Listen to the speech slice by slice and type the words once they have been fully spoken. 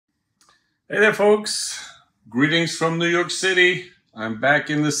Hey there, folks. Greetings from New York City. I'm back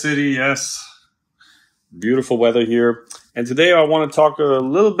in the city, yes. Beautiful weather here. And today I want to talk a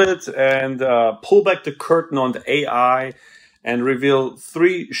little bit and pull back the curtain on the AI and reveal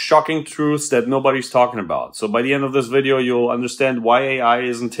 3 shocking truths that nobody's talking about. So by the end of this video, you'll understand why AI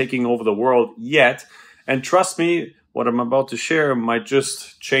isn't taking over the world yet. And trust me, what I'm about to share might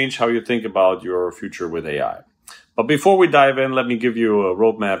just change how you think about your future with AI. But before we dive in, let me give you a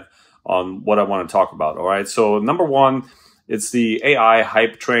roadmap on what I want to talk about. All right. So number 1, it's the AI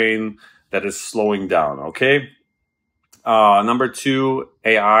hype train that is slowing down. Okay. Number 2,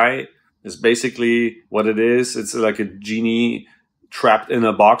 AI is basically what it is. It's like a genie trapped in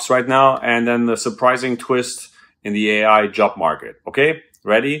a box right now. And then the surprising twist in the AI job market. Okay.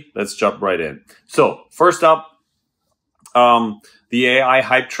 Ready? Let's jump right in. So first up, the AI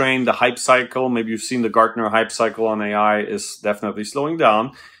hype train, the hype cycle, maybe you've seen the Gartner hype cycle on AI, is definitely slowing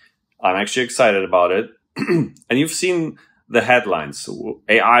down. I'm actually excited about it. And you've seen the headlines.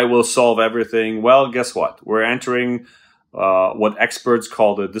 AI will solve everything. Well, guess what? We're entering what experts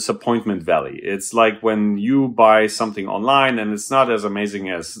call the disappointment valley. It's like when you buy something online and it's not as amazing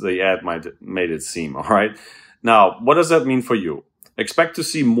as the ad made it seem, all right? Now, what does that mean for you? Expect to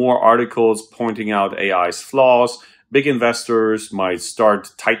see more articles pointing out AI's flaws. Big investors might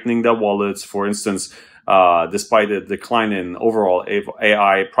start tightening their wallets. For instance, despite a decline in overall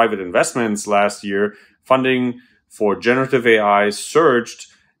AI private investments last year, funding for generative AI surged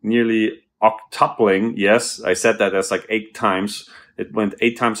nearly octupling. Yes, I said that as like 8 times. It went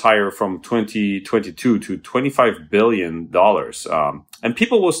 8 times higher from 2022 to $25 billion. And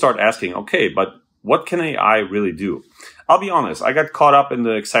people will start asking, okay, but what can AI really do? I'll be honest, I got caught up in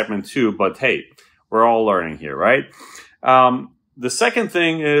the excitement too, but hey, we're all learning here, right? The second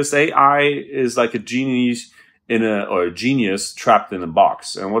thing is AI is like a genius or a genius trapped in a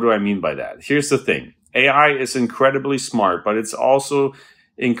box. And what do I mean by that? Here's the thing. AI is incredibly smart, but it's also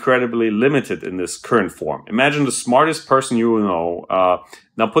incredibly limited in this current form. Imagine the smartest person you know.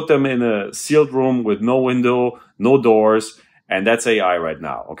 Now put them in a sealed room with no window, no doors, and that's AI right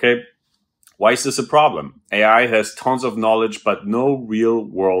now, okay? Why is this a problem? AI has tons of knowledge, but no real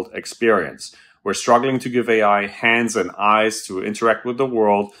world experience. We're struggling to give AI hands and eyes to interact with the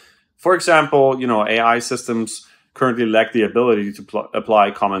world. For example, AI systems currently lack the ability to apply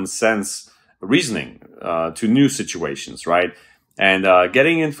common sense reasoning to new situations, right? And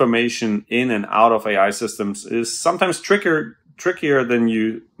getting information in and out of AI systems is sometimes trickier than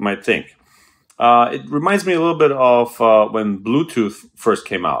you might think. It reminds me a little bit of when Bluetooth first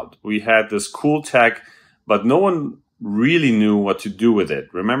came out. We had this cool tech, but no one really knew what to do with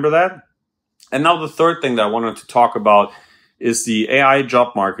it. Remember that? And now the third thing that I wanted to talk about is the AI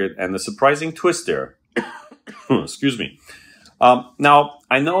job market and the surprising twist there. Excuse me. Now,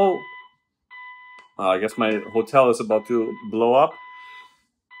 I know, I guess my hotel is about to blow up.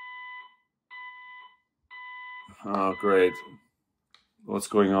 Oh, great. What's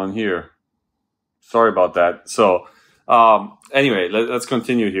going on here? Sorry about that. So, anyway, let's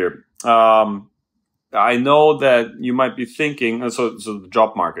continue here. I know that you might be thinking, so the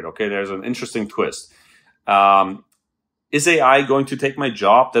job market, okay, there's an interesting twist. Is AI going to take my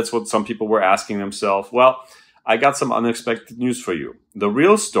job? That's what some people were asking themselves. Well, I got some unexpected news for you. The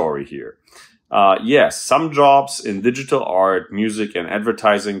real story here. Yes, some jobs in digital art, music and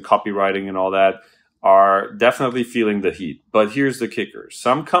advertising, copywriting and all that are definitely feeling the heat. But here's the kicker.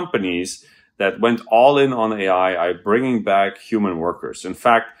 Some companies that went all in on AI are bringing back human workers. In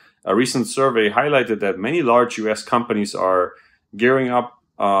fact, a recent survey highlighted that many large US companies are gearing up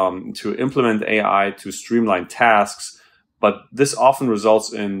to implement AI to streamline tasks, but this often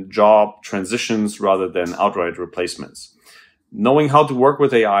results in job transitions rather than outright replacements. Knowing how to work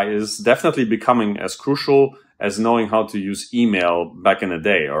with AI is definitely becoming as crucial as knowing how to use email back in the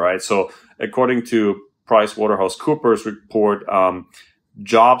day, all right? So according to PricewaterhouseCoopers report,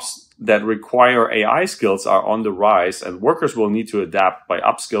 jobs that require AI skills are on the rise, and workers will need to adapt by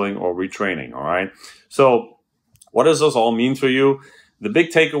upskilling or retraining, all right? So what does this all mean for you? The big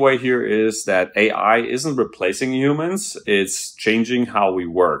takeaway here is that AI isn't replacing humans, it's changing how we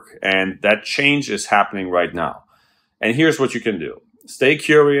work, and that change is happening right now. And here's what you can do. Stay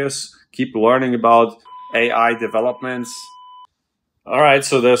curious, keep learning about AI developments. All right,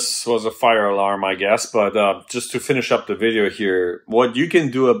 so this was a fire alarm, I guess, but just to finish up the video here, what you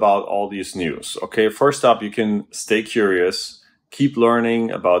can do about all these news. Okay, first up, you can stay curious, keep learning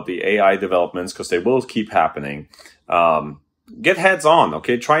about the AI developments because they will keep happening. Get heads on,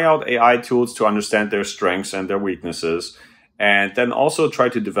 okay? Try out AI tools to understand their strengths and their weaknesses, and then also try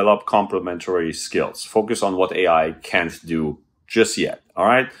to develop complementary skills. Focus on what AI can't do just yet, all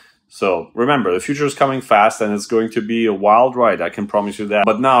right? So remember, the future is coming fast and it's going to be a wild ride. I can promise you that.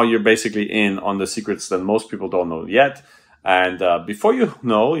 But now you're basically in on the secrets that most people don't know yet. And before you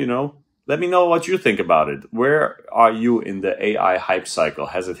know, let me know what you think about it. Where are you in the AI hype cycle?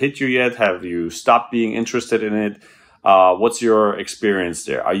 Has it hit you yet? Have you stopped being interested in it? What's your experience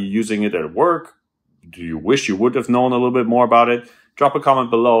there? Are you using it at work? Do you wish you would have known a little bit more about it? Drop a comment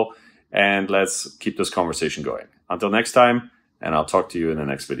below and let's keep this conversation going. Until next time, and I'll talk to you in the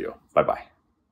next video. Bye-bye.